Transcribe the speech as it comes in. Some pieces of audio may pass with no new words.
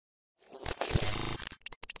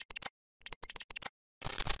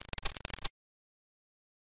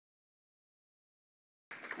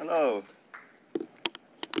Hello.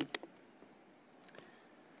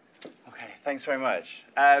 Okay, thanks very much.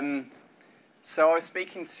 So I was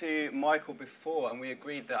speaking to Michael before, and we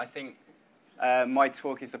agreed that I think my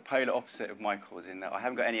talk is the polar opposite of Michael's in that I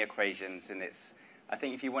haven't got any equations, and I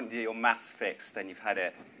think if you want to do your maths fixed, then you've had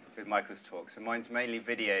it with Michael's talk. So mine's mainly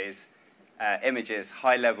videos, images,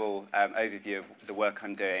 high-level overview of the work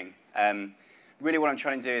I'm doing. Really what I'm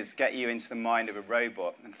trying to do is get you into the mind of a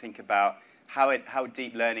robot and think about how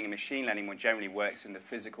deep learning and machine learning more generally works in the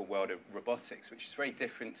physical world of robotics, which is very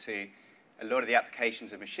different to a lot of the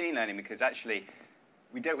applications of machine learning, because actually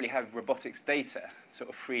we don't really have robotics data sort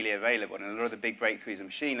of freely available. And a lot of the big breakthroughs in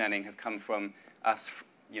machine learning have come from us,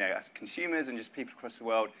 as consumers and just people across the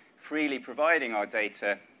world freely providing our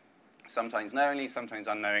data, sometimes knowingly, sometimes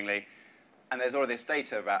unknowingly. And there's all of this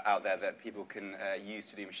data out there that people can use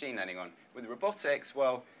to do machine learning on. With robotics,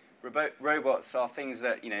 well, robots are things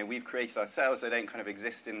that we've created ourselves. They don't kind of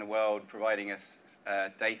exist in the world providing us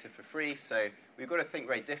data for free. So we've got to think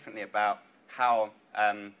very differently about how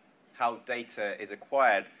data is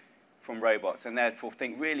acquired from robots, and therefore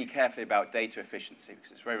think really carefully about data efficiency,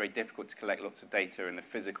 because it's very, very difficult to collect lots of data in the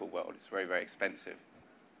physical world. It's very, very expensive.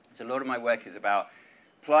 So a lot of my work is about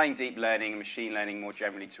applying deep learning and machine learning more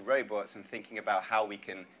generally to robots and thinking about how we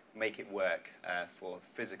can make it work for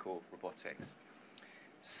physical robotics.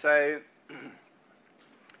 So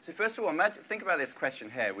first of all, think about this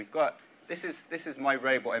question here. We've got, this is my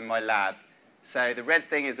robot in my lab. So the red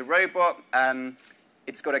thing is a robot.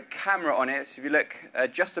 It's got a camera on it. So if you look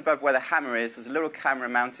just above where the hammer is, there's a little camera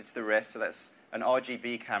mounted to the wrist. So that's an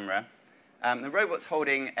RGB camera. The robot's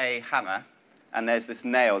holding a hammer, and there's this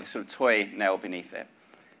nail, this sort of toy nail beneath it.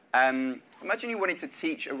 Imagine you wanted to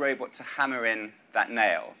teach a robot to hammer in that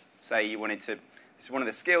nail. Say you wanted to, this is one of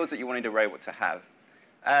the skills that you wanted a robot to have.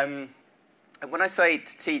 When I say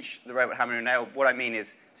to teach the robot hammering a nail, what I mean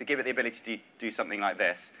is to give it the ability to do something like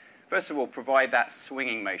this. First of all, provide that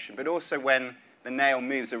swinging motion, but also when the nail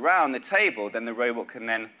moves around the table, then the robot can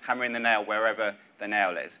then hammer in the nail wherever the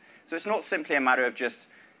nail is. So it's not simply a matter of just,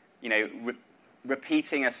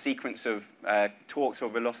 repeating a sequence of torques or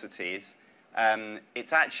velocities.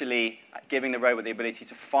 It's actually giving the robot the ability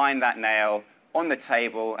to find that nail on the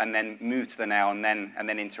table and then move to the nail and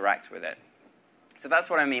then interact with it. So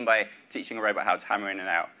that's what I mean by teaching a robot how to hammer in and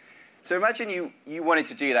out. So imagine you wanted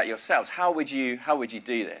to do that yourselves. How would you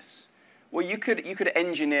do this? Well, you could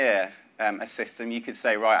engineer a system. You could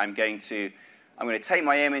say, right, I'm going to take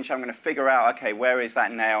my image. I'm going to figure out, okay, where is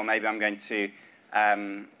that nail? Maybe I'm going to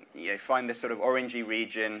find this sort of orangey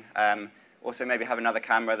region. Also, maybe have another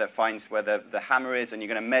camera that finds where the hammer is, and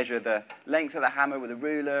you're going to measure the length of the hammer with a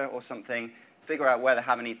ruler or something, figure out where the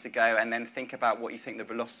hammer needs to go, and then think about what you think the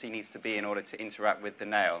velocity needs to be in order to interact with the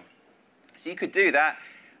nail. So you could do that,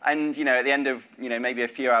 and at the end of maybe a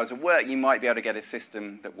few hours of work, you might be able to get a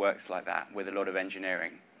system that works like that with a lot of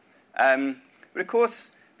engineering. But of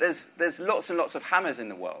course, there's lots and lots of hammers in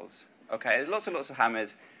the world. Okay, there's lots and lots of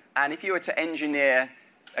hammers, and if you were to engineer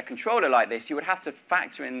a controller like this, you would have to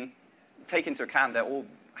take into account that all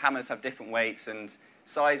hammers have different weights and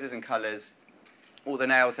sizes and colors. All the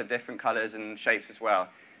nails have different colors and shapes as well.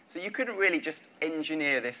 So you couldn't really just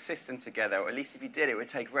engineer this system together, or at least if you did, it would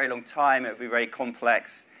take a very long time. It would be very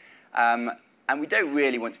complex. And we don't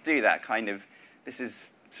really want to do that kind of. This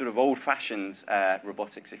is sort of old-fashioned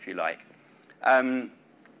robotics, if you like. And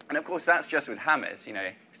of course, that's just with hammers.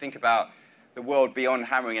 Think about the world beyond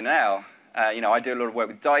hammering a nail. I do a lot of work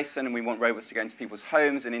with Dyson, and we want robots to go into people's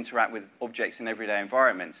homes and interact with objects in everyday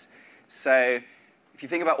environments. So if you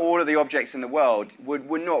think about all of the objects in the world,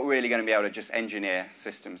 we're not really going to be able to just engineer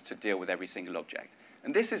systems to deal with every single object.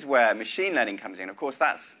 And this is where machine learning comes in. Of course,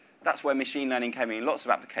 that's where machine learning came in lots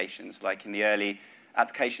of applications, like in the early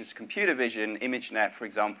applications to computer vision, ImageNet, for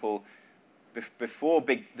example. Before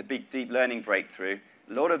the big deep learning breakthrough,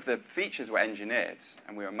 a lot of the features were engineered,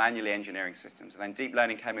 and we were manually engineering systems. And then deep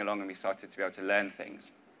learning came along, and we started to be able to learn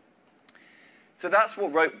things. So that's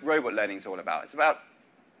what robot learning is all about. It's about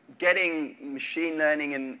getting machine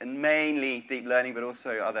learning and mainly deep learning, but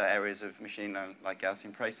also other areas of machine learning, like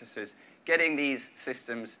Gaussian processes, getting these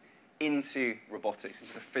systems into robotics,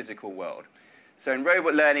 into the physical world. So in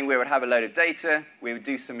robot learning, we would have a load of data. We would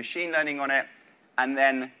do some machine learning on it. And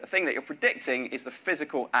then the thing that you're predicting is the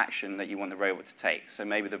physical action that you want the robot to take. So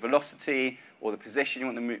maybe the velocity or the position you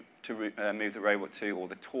want to move the robot to, or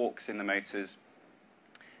the torques in the motors.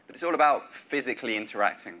 But it's all about physically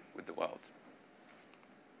interacting with the world.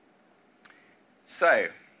 So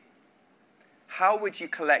how would you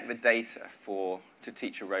collect the data to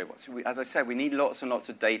teach a robot? So as I said, we need lots and lots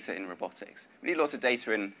of data in robotics. We need lots of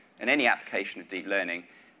data in any application of deep learning.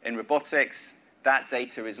 In robotics, that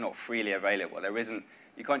data is not freely available.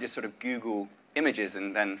 You can't just sort of Google images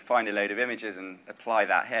and then find a load of images and apply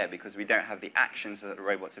that here, because we don't have the actions that the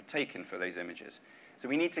robots have taken for those images. So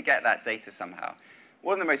we need to get that data somehow.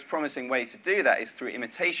 One of the most promising ways to do that is through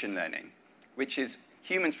imitation learning, which is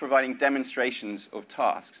humans providing demonstrations of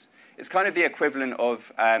tasks. It's kind of the equivalent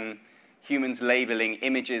of humans labeling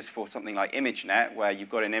images for something like ImageNet, where you've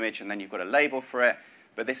got an image and then you've got a label for it,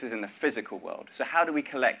 but this is in the physical world. So how do we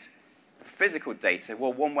collect physical data?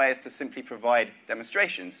 Well, one way is to simply provide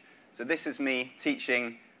demonstrations. So this is me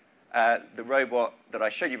teaching the robot that I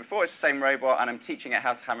showed you before. It's the same robot, and I'm teaching it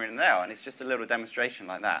how to hammer in a nail, and it's just a little demonstration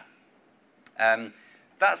like that.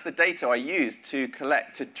 That's the data I used to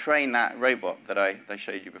train that robot that I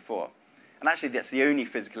showed you before. And actually, that's the only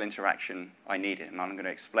physical interaction I needed. And I'm going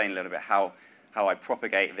to explain a little bit how I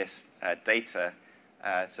propagate this data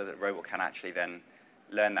so that the robot can actually then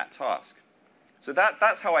learn that task. So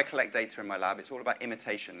that's how I collect data in my lab. It's all about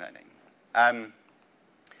imitation learning.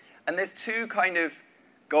 And there's two kind of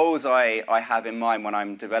goals I have in mind when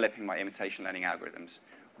I'm developing my imitation learning algorithms.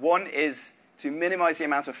 One is to minimize the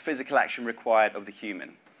amount of physical action required of the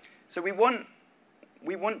human. So we want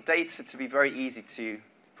data to be very easy to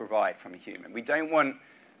provide from a human. We don't want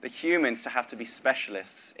the humans to have to be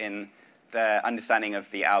specialists in their understanding of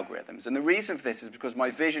the algorithms. And the reason for this is because my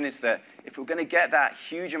vision is that if we're going to get that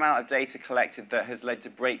huge amount of data collected that has led to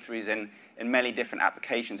breakthroughs in many different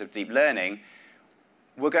applications of deep learning,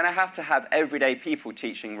 we're going to have everyday people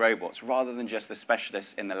teaching robots rather than just the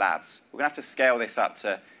specialists in the labs. We're going to have to scale this up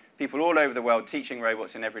to people all over the world teaching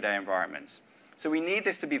robots in everyday environments. So we need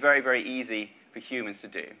this to be very, very easy for humans to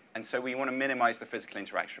do. And so we want to minimize the physical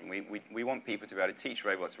interaction. We want people to be able to teach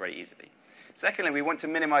robots very easily. Secondly, we want to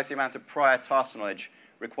minimize the amount of prior task knowledge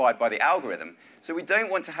required by the algorithm. So we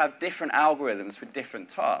don't want to have different algorithms for different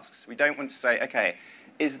tasks. We don't want to say, OK,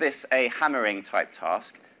 is this a hammering type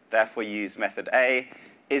task? Therefore, use method A.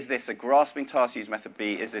 Is this a grasping task? Use method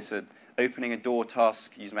B. Is this an opening a door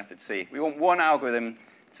task? Use method C. We want one algorithm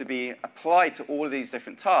to be applied to all of these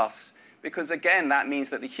different tasks, because, again, that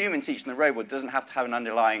means that the human teaching the robot doesn't have to have an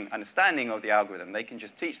underlying understanding of the algorithm. They can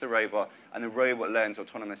just teach the robot, and the robot learns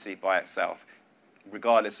autonomously by itself,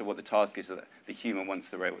 regardless of what the task is that the human wants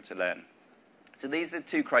the robot to learn. So these are the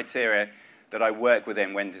two criteria that I work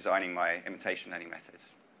within when designing my imitation learning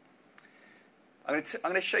methods. I'm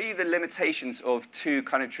going to show you the limitations of two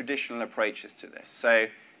kind of traditional approaches to this. So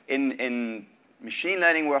in machine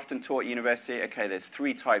learning, we're often taught at university, OK, there's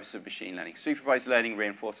three types of machine learning: supervised learning,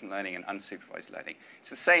 reinforcement learning, and unsupervised learning. It's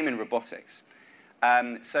the same in robotics.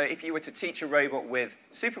 So if you were to teach a robot with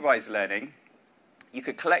supervised learning, you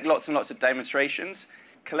could collect lots and lots of demonstrations,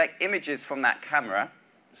 collect images from that camera,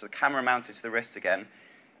 so the camera mounted to the wrist again.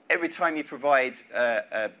 Every time you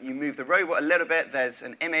you move the robot a little bit, there's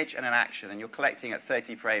an image and an action, and you're collecting at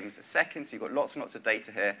 30 frames a second, so you've got lots and lots of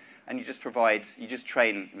data here, and you just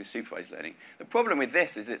train with supervised learning. The problem with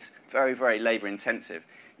this is it's very, very labor intensive.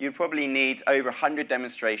 You'd probably need over 100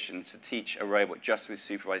 demonstrations to teach a robot just with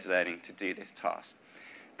supervised learning to do this task.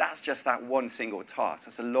 That's just that one single task.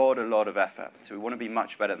 That's a lot of effort. So we want to be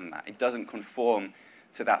much better than that. It doesn't conform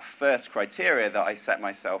to that first criteria that I set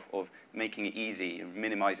myself of making it easy and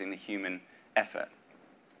minimizing the human effort.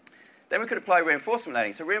 Then we could apply reinforcement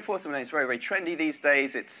learning. So reinforcement learning is very, very trendy these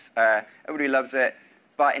days. Everybody loves it.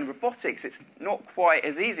 But in robotics, it's not quite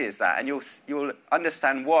as easy as that. And you'll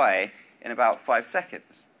understand why in about 5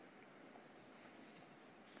 seconds.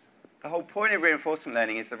 The whole point of reinforcement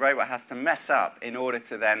learning is the robot has to mess up in order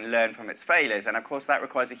to then learn from its failures. And of course, that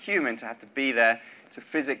requires a human to have to be there to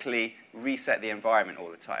physically reset the environment all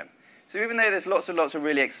the time. So even though there's lots and lots of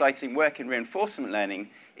really exciting work in reinforcement learning,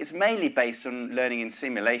 it's mainly based on learning in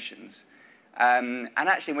simulations. And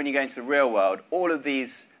actually, when you go into the real world, all of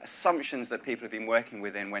these assumptions that people have been working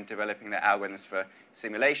within when developing their algorithms for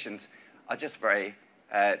simulations are just they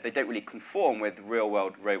don't really conform with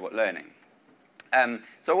real-world robot learning.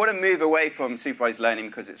 So I want to move away from supervised learning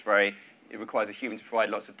because it requires a human to provide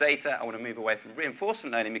lots of data. I want to move away from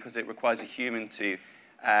reinforcement learning because it requires a human to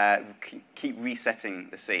keep resetting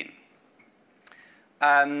the scene.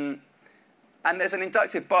 And there's an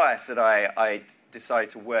inductive bias that I decided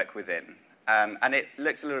to work within. And it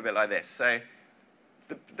looks a little bit like this. So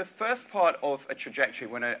the first part of a trajectory,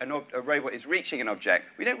 when a robot is reaching an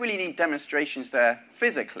object, we don't really need demonstrations there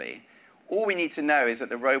physically. All we need to know is that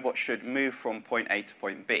the robot should move from point A to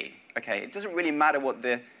point B. Okay, it doesn't really matter what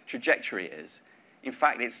the trajectory is. In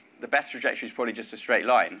fact, the best trajectory is probably just a straight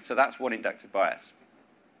line. So that's one inductive bias.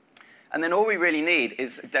 And then all we really need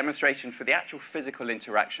is a demonstration for the actual physical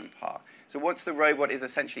interaction part. So once the robot is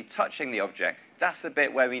essentially touching the object, that's the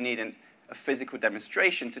bit where we need a physical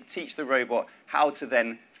demonstration to teach the robot how to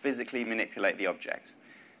then physically manipulate the object.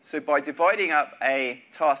 So by dividing up a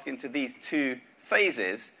task into these two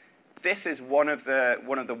phases, this is one of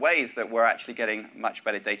the ways that we're actually getting much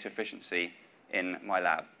better data efficiency in my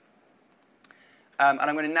lab. And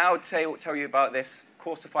I'm going to now tell you about this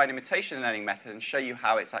course-defined imitation learning method and show you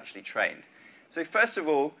how it's actually trained. So first of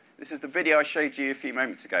all, this is the video I showed you a few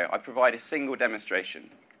moments ago. I provide a single demonstration.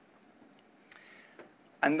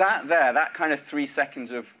 And that kind of 3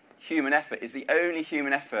 seconds of human effort is the only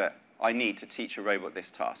human effort I need to teach a robot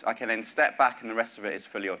this task. I can then step back and the rest of it is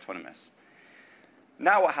fully autonomous.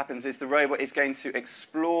 Now what happens is the robot is going to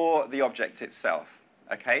explore the object itself.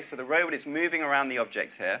 Okay, so the robot is moving around the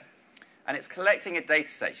object here, and it's collecting a data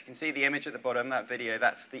set. You can see the image at the bottom, that video,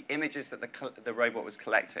 that's the images that the robot was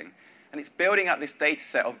collecting. And it's building up this data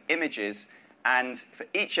set of images, and for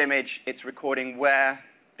each image, it's recording where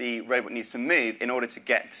the robot needs to move in order to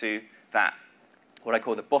get to that, what I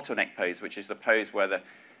call the bottleneck pose, which is the pose where the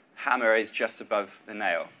hammer is just above the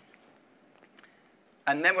nail.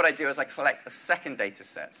 And then what I do is I collect a second data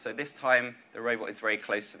set. So this time, the robot is very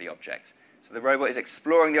close to the object. So the robot is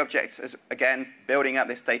exploring the object, again, building up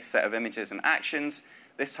this data set of images and actions.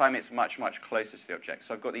 This time, it's much, much closer to the object.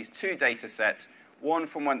 So I've got these two data sets, one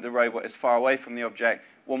from when the robot is far away from the object,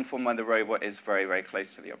 one from when the robot is very, very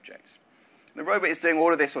close to the object. The robot is doing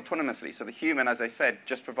all of this autonomously. So the human, as I said,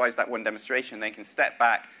 just provides that one demonstration. They can step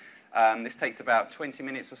back. This takes about 20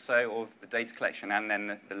 minutes or so of the data collection and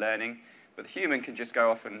then the learning. But the human can just go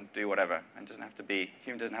off and do whatever, and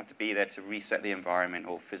human doesn't have to be there to reset the environment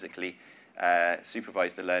or physically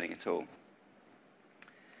supervise the learning at all.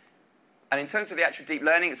 And in terms of the actual deep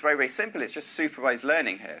learning, it's very, very simple. It's just supervised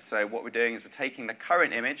learning here. So what we're doing is we're taking the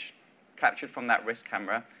current image captured from that wrist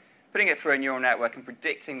camera, putting it through a neural network and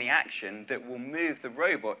predicting the action that will move the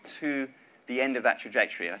robot to the end of that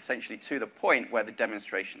trajectory, essentially to the point where the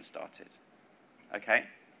demonstration started. Okay?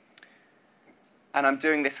 And I'm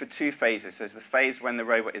doing this for two phases. There's the phase when the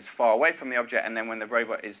robot is far away from the object, and then when the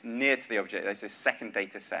robot is near to the object, there's this second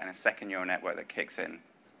data set and a second neural network that kicks in.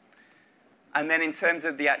 And then in terms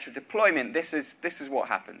of the actual deployment, this is what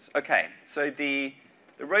happens. Okay, so the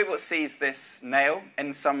robot sees this nail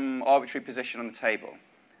in some arbitrary position on the table.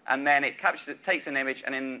 And then it captures it, takes an image,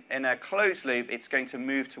 and in a closed loop, it's going to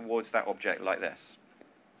move towards that object like this.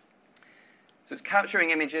 So it's capturing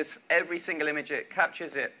images. Every single image it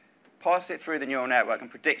captures, it passes it through the neural network and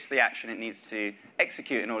predicts the action it needs to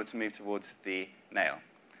execute in order to move towards the nail.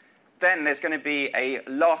 Then there's going to be a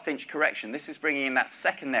last-inch correction. This is bringing in that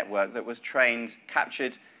second network that was trained,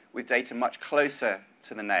 captured with data much closer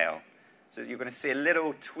to the nail. So you're going to see a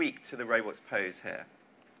little tweak to the robot's pose here.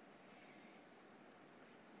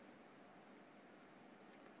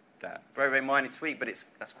 There. Very, very minor tweak, but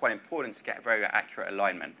that's quite important to get a very accurate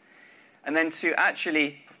alignment. And then to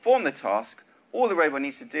actually perform the task, all the robot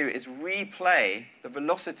needs to do is replay the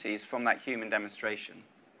velocities from that human demonstration.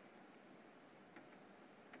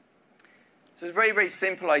 So it's a very, very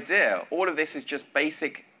simple idea. All of this is just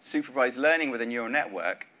basic supervised learning with a neural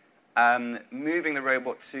network, moving the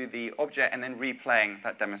robot to the object and then replaying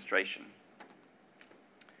that demonstration.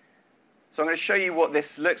 So I'm going to show you what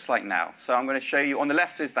this looks like now. So I'm going to show you, on the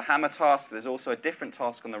left is the hammer task. There's also a different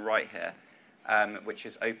task on the right here, which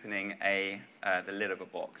is opening the lid of a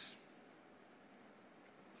box.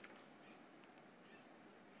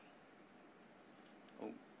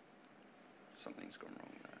 Oh, something's gone wrong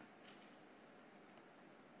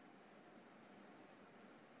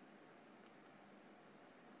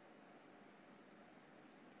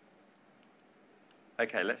there.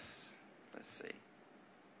 Okay, let's see.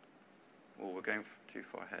 Oh, we're going too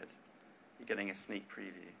far ahead. You're getting a sneak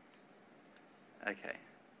preview. Okay.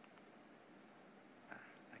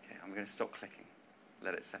 Okay, I'm going to stop clicking.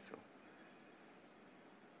 Let it settle.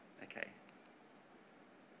 Okay.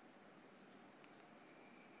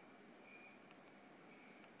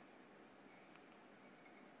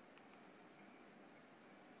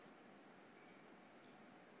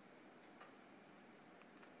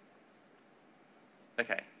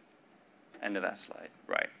 Okay. End of that slide.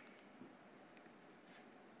 Right.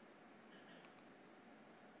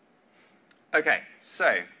 Okay,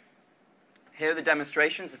 so here are the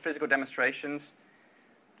demonstrations, the physical demonstrations.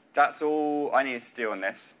 That's all I needed to do on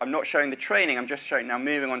this. I'm not showing the training, I'm just showing, now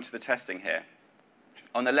moving on to the testing here.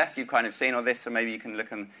 On the left, you've kind of seen all this, so maybe you can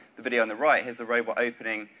look on the video on the right. Here's the robot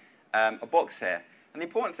opening a box here. And the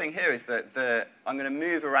important thing here is that I'm going to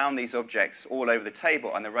move around these objects all over the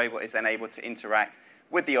table, and the robot is then able to interact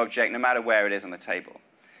with the object no matter where it is on the table.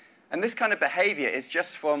 And this kind of behavior is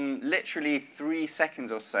just from literally 3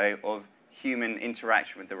 seconds or so of human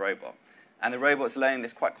interaction with the robot. And the robot's learning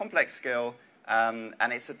this quite complex skill, and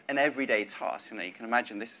it's an everyday task. You can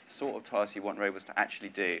imagine this is the sort of task you want robots to actually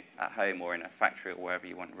do at home or in a factory or wherever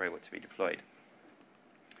you want a robot to be deployed.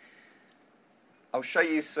 I'll show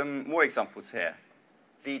you some more examples here.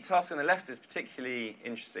 The task on the left is particularly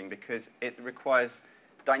interesting because it requires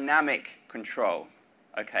dynamic control.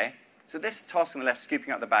 Okay? So this task on the left,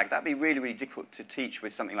 scooping up the bag, that'd be really, really difficult to teach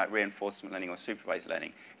with something like reinforcement learning or supervised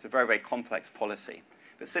learning. It's a very, very complex policy.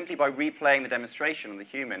 But simply by replaying the demonstration on the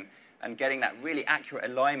human and getting that really accurate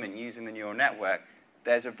alignment using the neural network,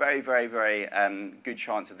 there's a very, very, very good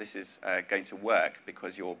chance that this is going to work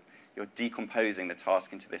because you're decomposing the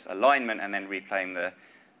task into this alignment and then replaying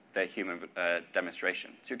the human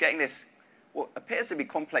demonstration. So you're getting this, what appears to be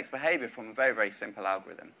complex behavior from a very, very simple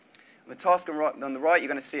algorithm. On the task on the right, you're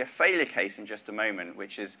going to see a failure case in just a moment,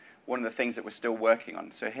 which is one of the things that we're still working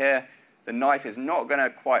on. So here, the knife is not going to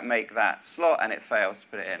quite make that slot, and it fails to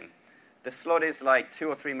put it in. The slot is like 2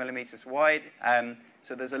 or 3 millimeters wide,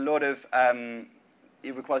 so there's a lot of,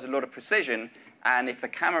 it requires a lot of precision, and if the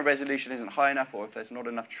camera resolution isn't high enough or if there's not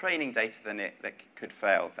enough training data, then it could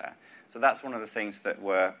fail there. So that's one of the things that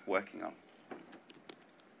we're working on.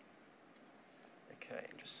 Okay,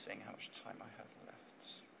 I'm just seeing how much time I have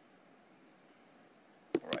left.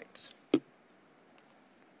 All right.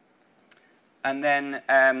 And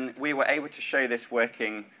then we were able to show this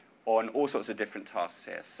working on all sorts of different tasks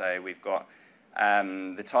here. So we've got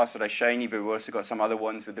the tasks that I've shown you, but we've also got some other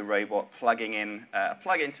ones with the robot plugging in a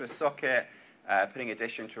plug into a socket, putting a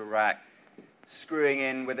dish into a rack, screwing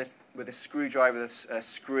in with a screwdriver, a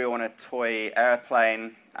screw on a toy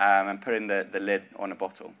airplane, and putting the lid on a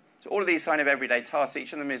bottle. So all of these kind of everyday tasks,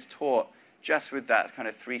 each of them is taught just with that kind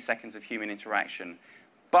of 3 seconds of human interaction.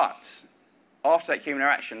 But after that human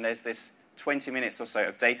interaction, there's this 20 minutes or so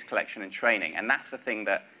of data collection and training, and that's the thing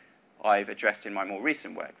that I've addressed in my more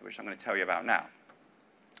recent work, which I'm going to tell you about now.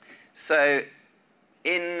 So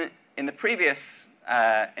in the previous,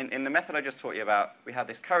 in the method I just taught you about, we had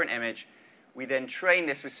this current image. We then train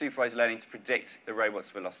this with supervised learning to predict the robot's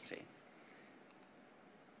velocity.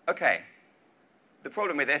 Okay. The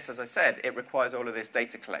problem with this, as I said, it requires all of this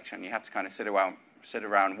data collection. You have to kind of sit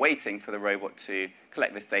around waiting for the robot to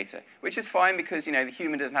collect this data, which is fine because the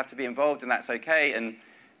human doesn't have to be involved, and that's okay. And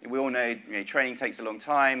we all know, training takes a long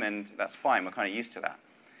time, and that's fine. We're kind of used to that.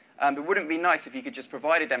 But wouldn't it be nice if you could just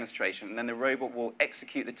provide a demonstration, and then the robot will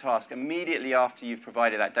execute the task immediately after you've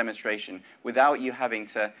provided that demonstration without you having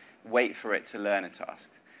to wait for it to learn a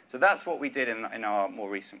task? So that's what we did in our more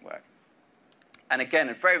recent work. And again,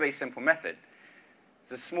 a very, very simple method.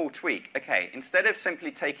 It's a small tweak. Okay, instead of simply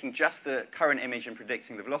taking just the current image and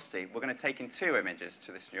predicting the velocity, we're going to take in 2 images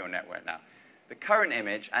to this neural network now. The current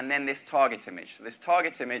image and then this target image. So this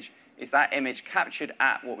target image is that image captured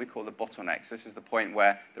at what we call the bottleneck. So this is the point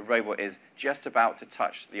where the robot is just about to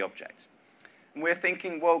touch the object. And we're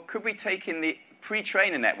thinking, well, could we take in the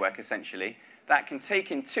pre-trainer network, essentially, that can take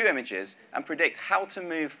in 2 images and predict how to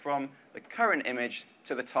move from the current image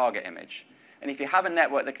to the target image? And if you have a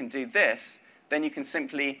network that can do this, then you can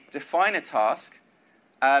simply define a task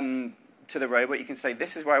to the robot. You can say,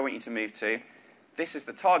 this is where I want you to move to. This is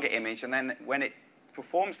the target image. And then when it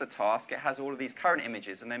performs the task, it has all of these current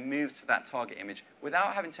images and then moves to that target image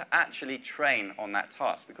without having to actually train on that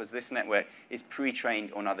task because this network is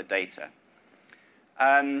pre-trained on other data.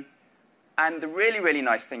 And the really, really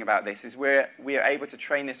nice thing about this is we are able to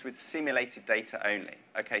train this with simulated data only.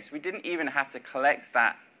 Okay, so we didn't even have to collect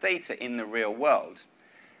that data in the real world.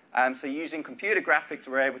 So using computer graphics,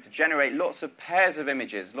 we're able to generate lots of pairs of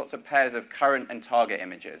images, lots of pairs of current and target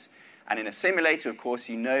images. And in a simulator, of course,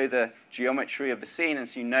 you know the geometry of the scene, and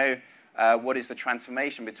so you know what is the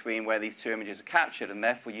transformation between where these 2 images are captured, and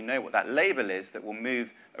therefore you know what that label is that will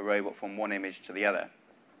move a robot from one image to the other.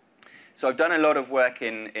 So I've done a lot of work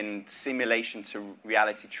in simulation to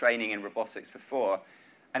reality training in robotics before,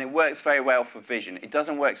 and it works very well for vision. It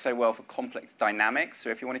doesn't work so well for complex dynamics. So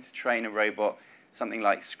if you wanted to train a robot something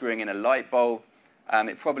like screwing in a light bulb,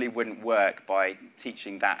 it probably wouldn't work by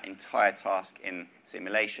teaching that entire task in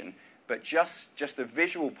simulation. But just the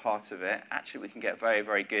visual part of it, actually we can get very,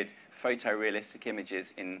 very good photorealistic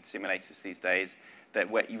images in simulators these days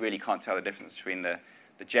where you really can't tell the difference between the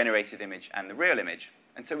generated image and the real image.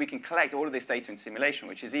 And so we can collect all of this data in simulation,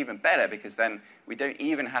 which is even better because then we don't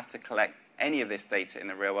even have to collect any of this data in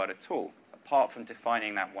the real world at all, apart from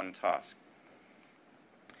defining that one task.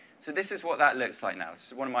 So this is what that looks like now.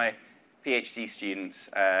 This is one of my PhD students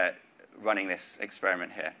running this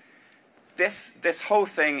experiment here. This whole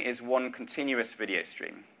thing is one continuous video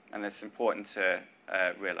stream, and it's important to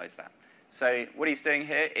realize that. So what he's doing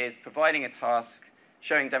here is providing a task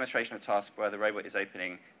showing demonstration of task where the robot is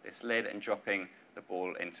opening this lid and dropping the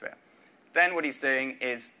ball into it. Then what he's doing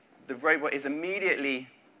is the robot is immediately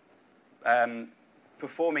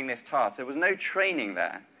performing this task. There was no training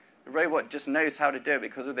there. The robot just knows how to do it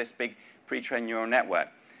because of this big pre-trained neural network.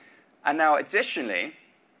 And now, additionally,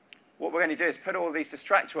 what we're going to do is put all these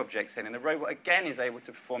distractor objects in, and the robot, again, is able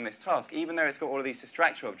to perform this task, even though it's got all of these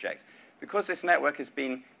distractor objects. Because this network has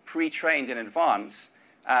been pre-trained in advance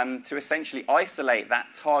to essentially isolate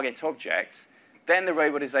that target object, then the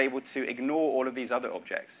robot is able to ignore all of these other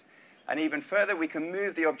objects. And even further, we can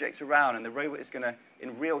move the objects around, and the robot is going to,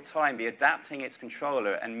 in real time, be adapting its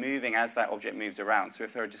controller and moving as that object moves around. So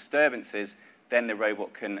if there are disturbances, then the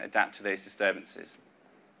robot can adapt to those disturbances.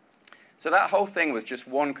 So that whole thing was just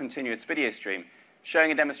one continuous video stream,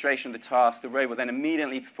 showing a demonstration of the task, the robot then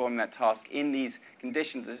immediately performing that task in these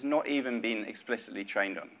conditions that has not even been explicitly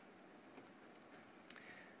trained on.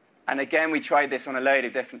 And again, we tried this on a load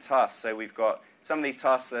of different tasks. So we've got some of these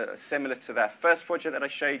tasks that are similar to that first project that I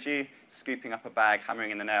showed you, scooping up a bag,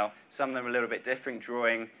 hammering in the nail. Some of them are a little bit different,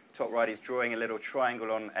 drawing. Top right is drawing a little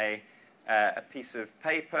triangle on a piece of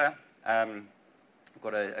paper. I've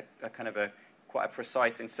got a kind of quite a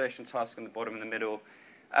precise insertion task on the bottom and the middle.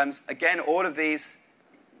 Again, all of these,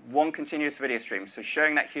 one continuous video stream. So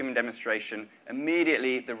showing that human demonstration,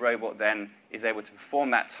 immediately the robot then is able to perform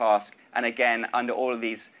that task. And again, under all of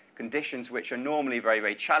these conditions, which are normally very,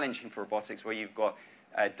 very challenging for robotics, where you've got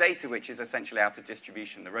data which is essentially out of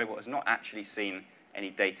distribution. The robot has not actually seen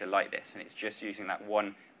any data like this, and it's just using that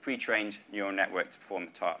one pre-trained neural network to perform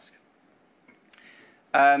the task.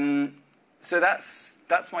 So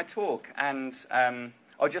that's my talk, and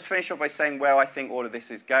I'll just finish off by saying where I think all of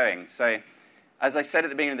this is going. So as I said at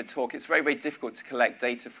the beginning of the talk, it's very, very difficult to collect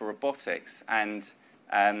data for robotics, and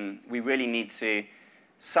we really need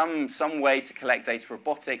some way to collect data for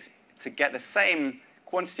robotics to get the same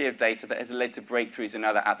quantity of data that has led to breakthroughs in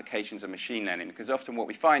other applications of machine learning. Because often what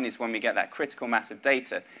we find is when we get that critical mass of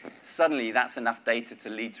data, suddenly that's enough data to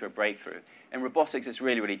lead to a breakthrough. In robotics, it's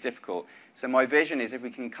really, really difficult. So my vision is if we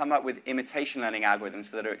can come up with imitation learning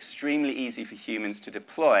algorithms that are extremely easy for humans to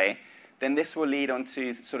deploy, then this will lead on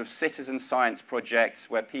to sort of citizen science projects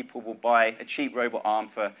where people will buy a cheap robot arm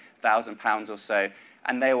for £1,000 or so,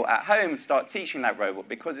 and they will, at home, start teaching that robot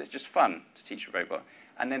because it's just fun to teach a robot.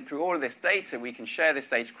 And then through all of this data, we can share this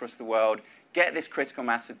data across the world, get this critical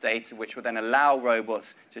mass of data, which will then allow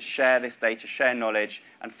robots to share this data, share knowledge,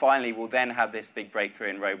 and finally we'll then have this big breakthrough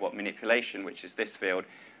in robot manipulation, which is this field,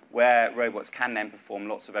 where robots can then perform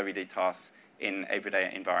lots of everyday tasks in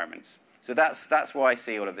everyday environments. So that's why I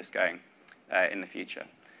see all of this going in the future.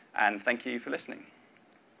 And thank you for listening.